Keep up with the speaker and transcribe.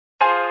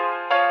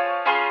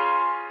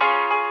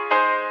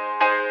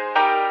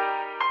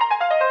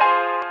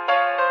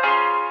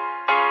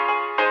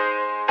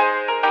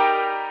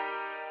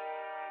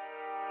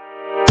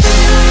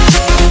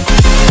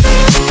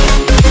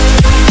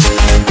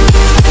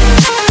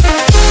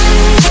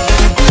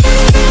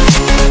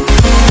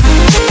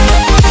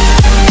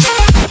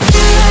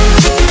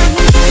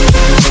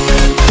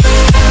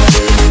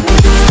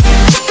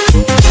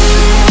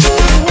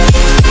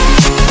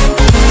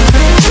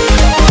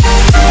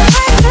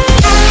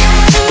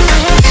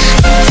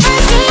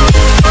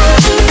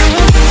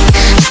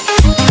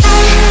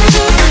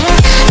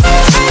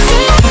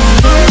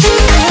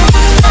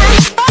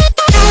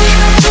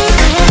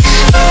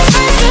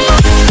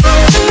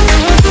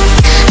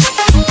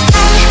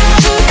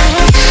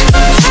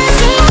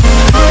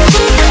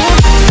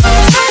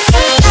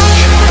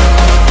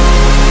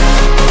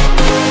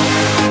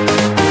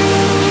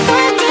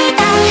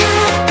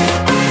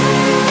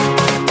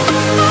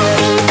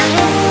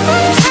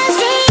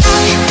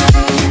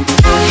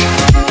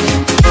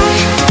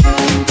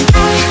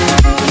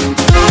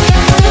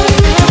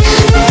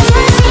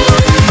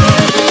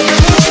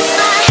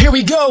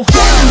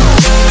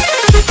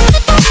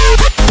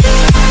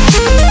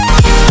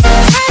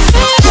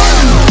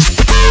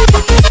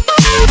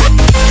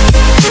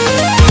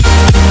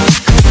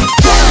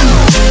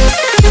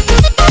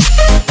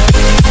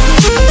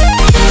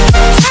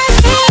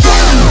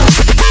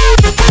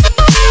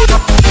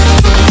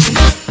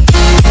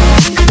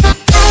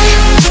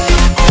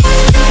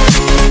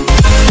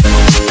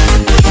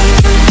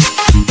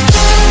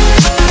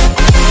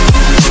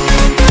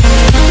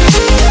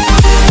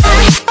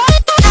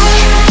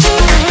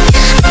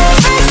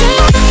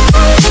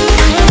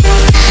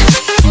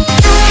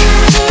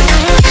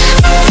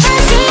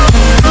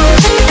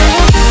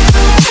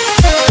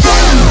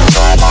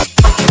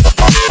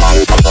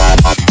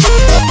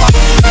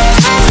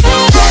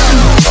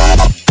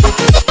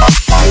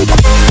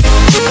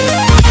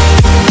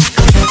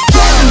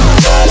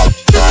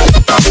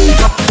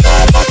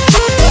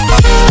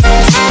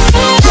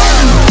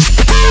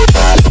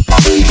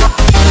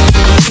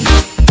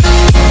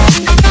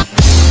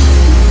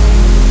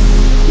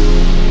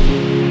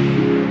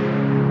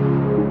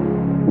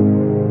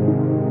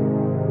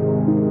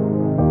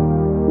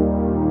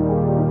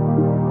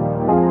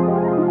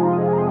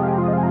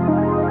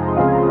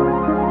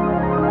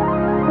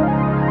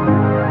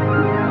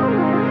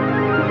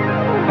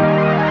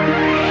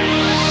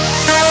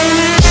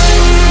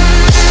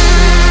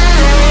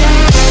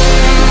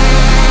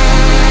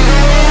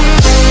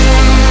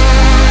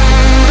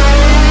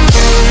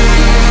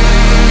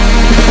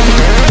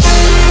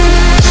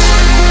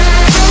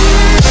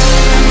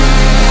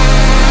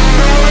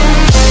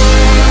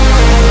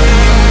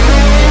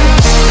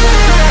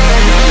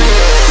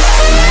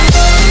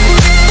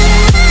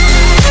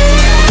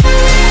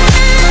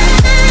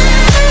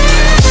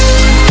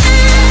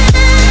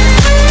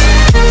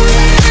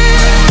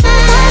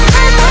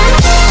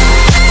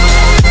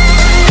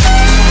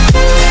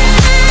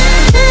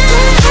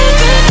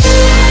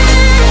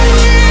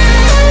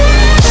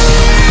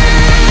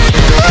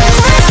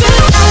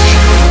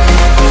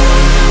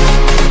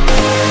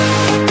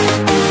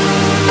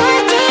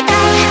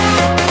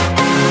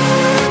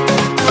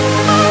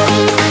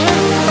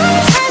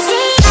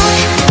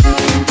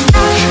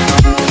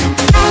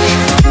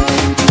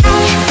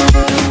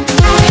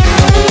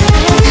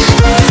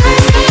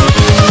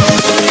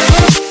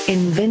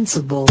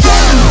responsible.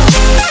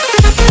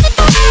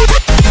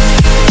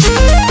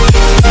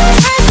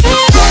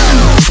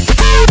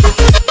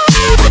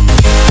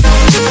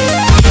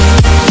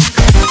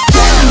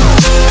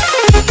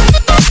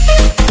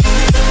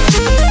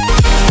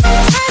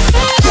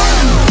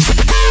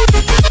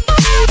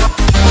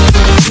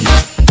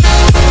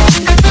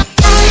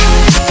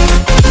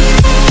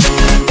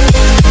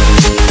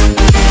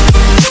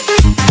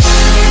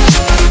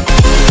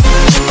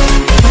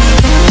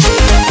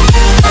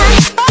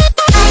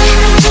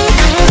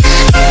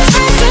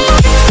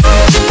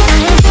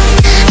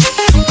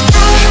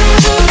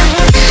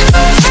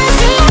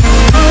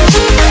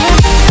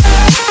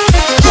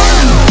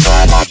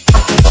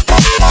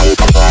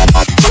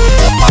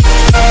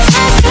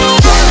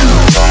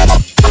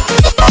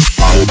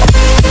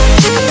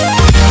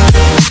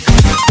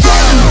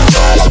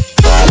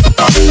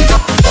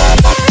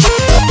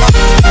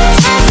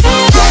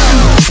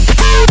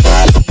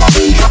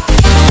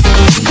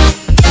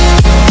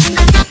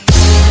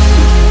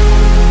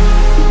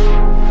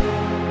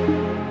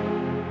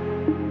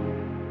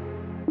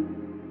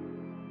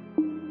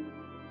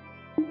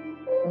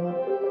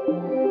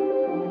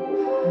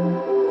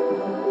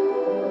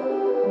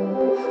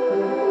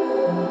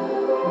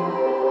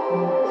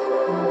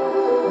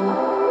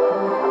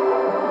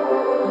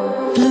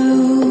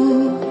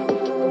 Blue,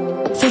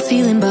 the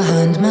feeling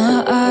behind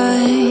my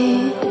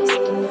eyes.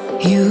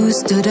 You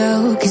stood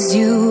out 'cause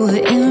you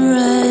were in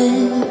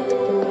red.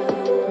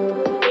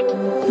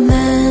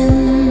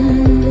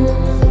 Then,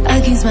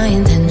 against my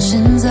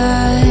intentions,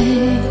 I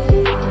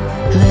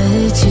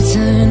let you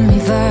turn me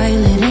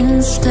violet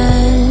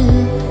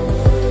instead.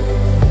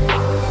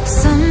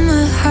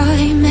 Summer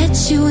high, met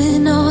you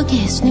in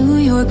August. New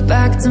York,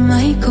 back to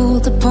my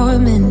cold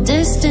apartment.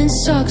 Distance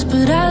sucks,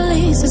 but at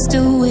least I'm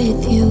still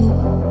with you.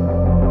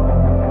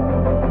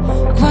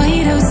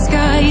 Whiteout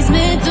skies,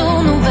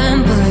 middle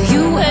November.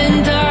 You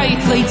and I,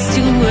 flights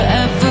to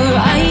wherever.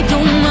 I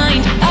don't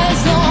mind, as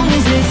long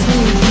as it's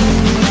with you.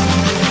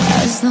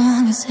 As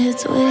long as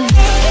it's with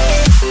you.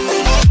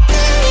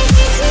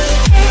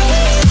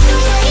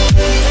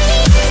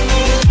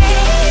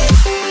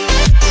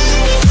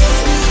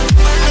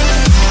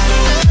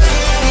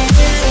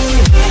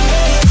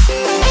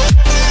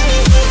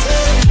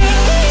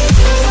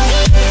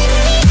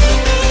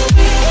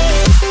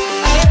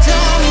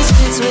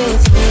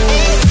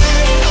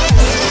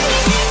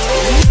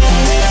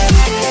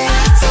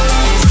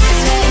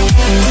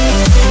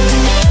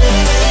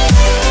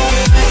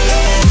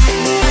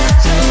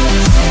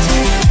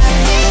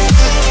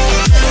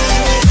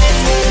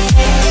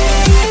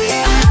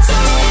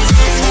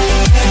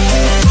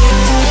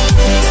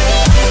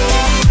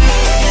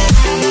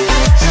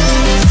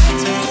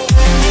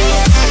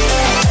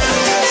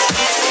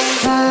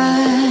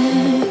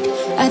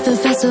 At the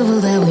festival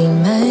that we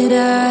met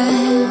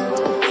at,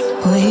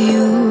 where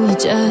you were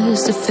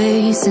just a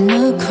face in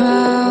the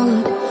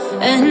crowd.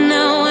 And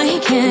now I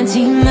can't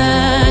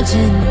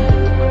imagine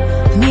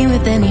me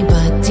with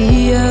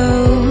anybody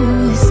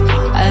else,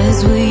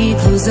 as we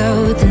close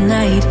out the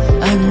night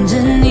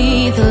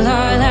underneath the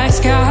lilac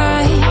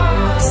sky.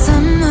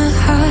 Summer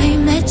high,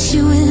 met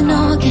you in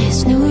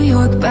August. New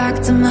York,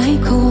 back to my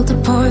cold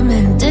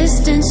apartment.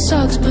 Distance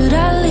sucks, but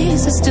at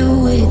least I'm still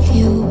with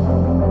you.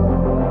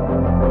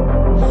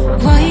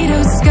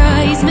 Whiteout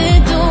skies,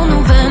 middle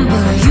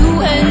November. You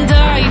and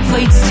I,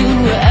 flights to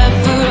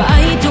wherever.